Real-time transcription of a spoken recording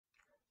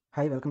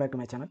Hi, welcome back to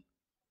my channel.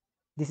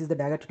 This is the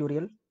Dagger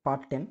tutorial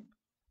part 10.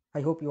 I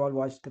hope you all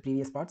watched the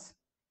previous parts.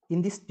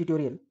 In this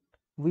tutorial,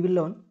 we will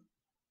learn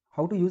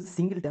how to use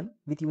singleton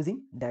with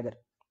using Dagger.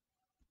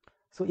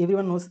 So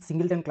everyone knows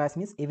singleton class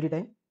means every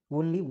time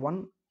only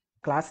one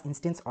class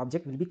instance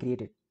object will be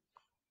created.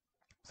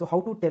 So how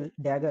to tell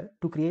Dagger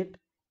to create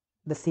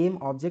the same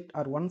object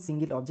or one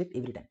single object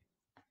every time.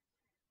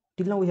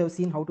 Till now we have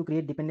seen how to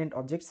create dependent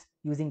objects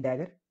using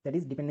Dagger, that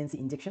is dependency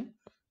injection.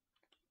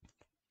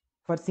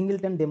 For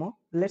singleton demo,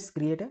 let's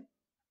create a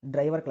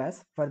driver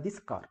class for this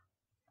car.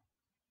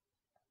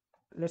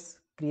 Let's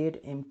create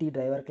empty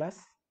driver class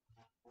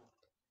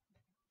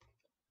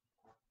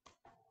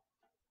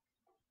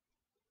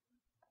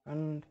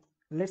and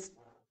let's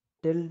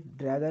tell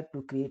Dagger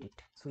to create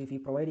it. So if we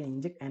provide an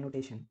inject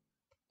annotation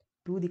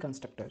to the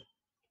constructor,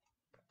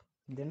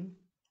 then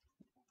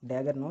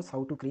Dagger knows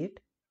how to create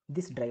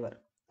this driver.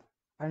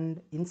 And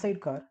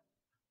inside car,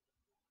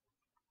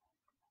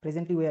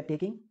 presently we are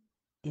taking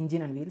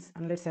engine and wheels,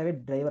 and let's have a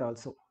driver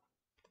also.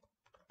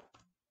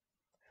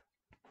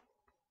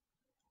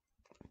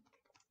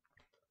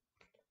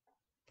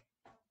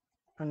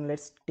 And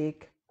let's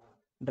take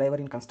driver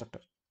in constructor.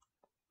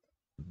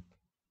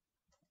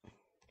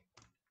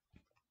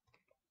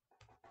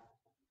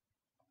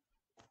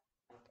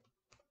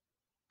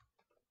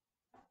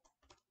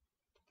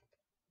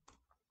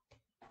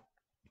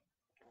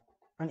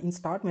 And in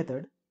start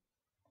method,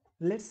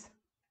 let's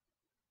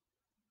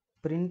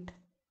print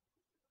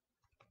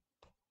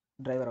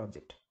driver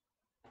object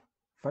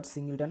for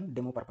singleton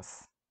demo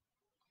purpose.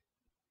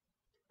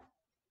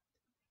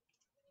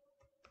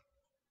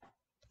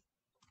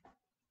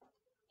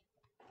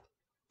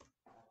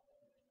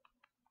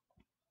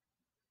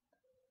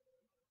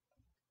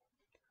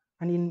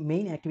 And in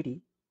main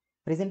activity,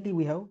 presently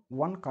we have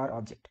one car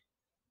object,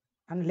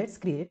 and let's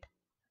create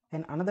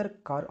another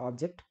car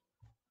object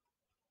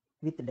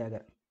with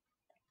Dagger.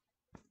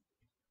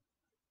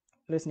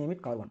 Let's name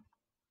it car1.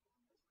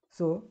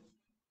 So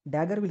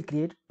Dagger will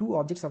create two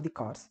objects of the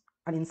cars,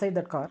 and inside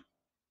that car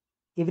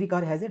every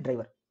car has a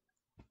driver.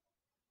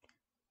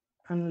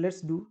 And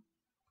let's do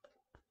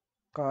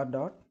car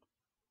dot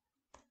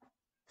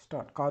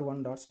start,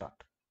 car1 dot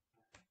start,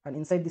 and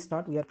inside this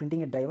start we are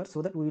printing a driver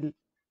so that we will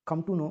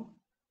come to know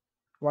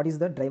what is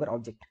the driver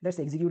object. Let's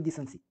execute this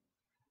and see.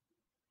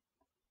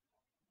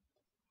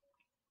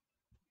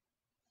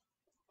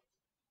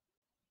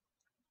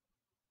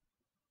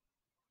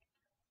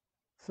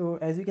 So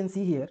as you can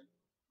see here,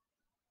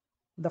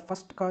 the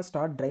first car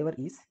start driver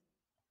is,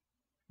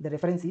 the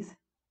reference is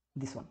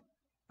this one,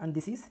 and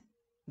this is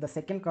the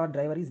second car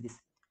driver is this.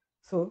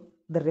 So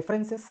the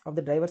references of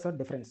the drivers are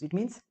different. It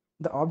means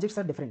the objects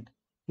are different.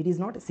 It is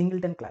not a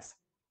singleton class.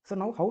 So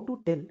now how to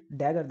tell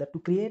Dagger that to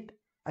create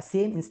a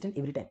same instant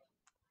every time.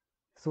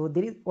 So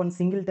there is one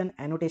singleton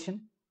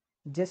annotation.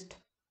 Just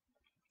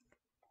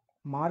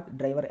mark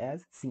driver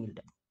as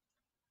singleton.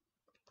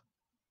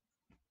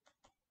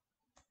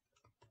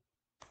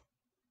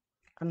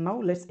 And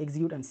now let's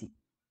execute and see.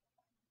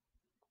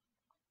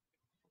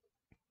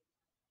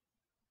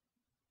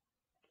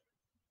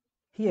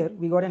 Here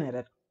we got an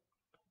error.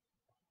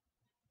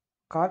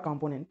 Car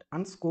component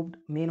unscoped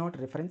may not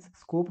reference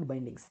scoped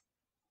bindings,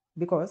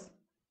 because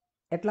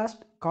at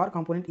last car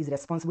component is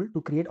responsible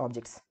to create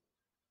objects.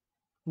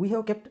 We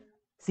have kept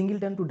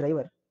singleton to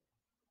driver,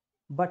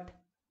 but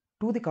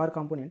to the car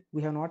component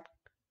we have not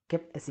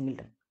kept a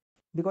singleton,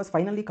 because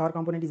finally car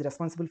component is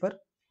responsible for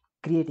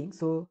creating.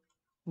 So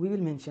we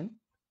will mention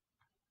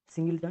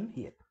singleton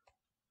here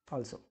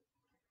also.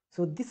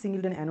 So this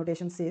singleton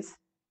annotation says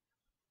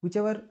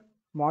whichever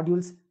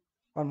modules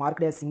are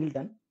marked as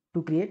singleton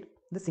to create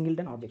the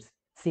singleton objects,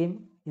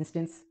 same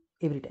instance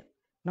every time.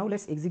 Now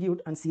let's execute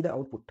and see the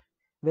output,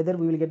 whether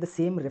we will get the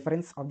same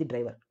reference of the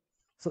driver.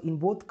 So in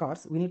both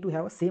cars we need to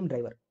have a same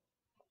driver.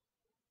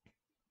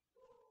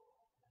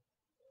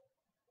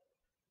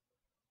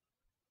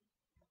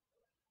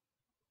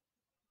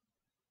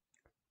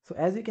 So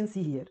as you can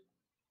see here,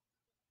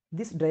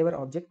 this driver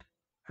object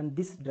and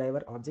this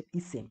driver object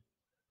is same.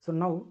 So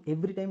now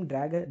every time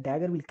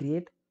Dagger will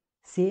create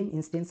same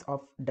instance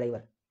of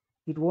driver.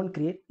 It won't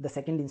create the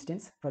second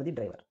instance for the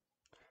driver.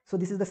 So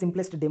this is the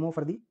simplest demo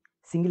for the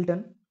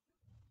singleton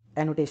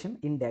annotation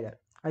in Dagger.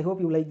 I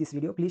hope you like this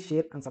video. Please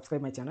share and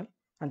subscribe my channel,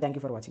 and thank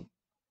you for watching.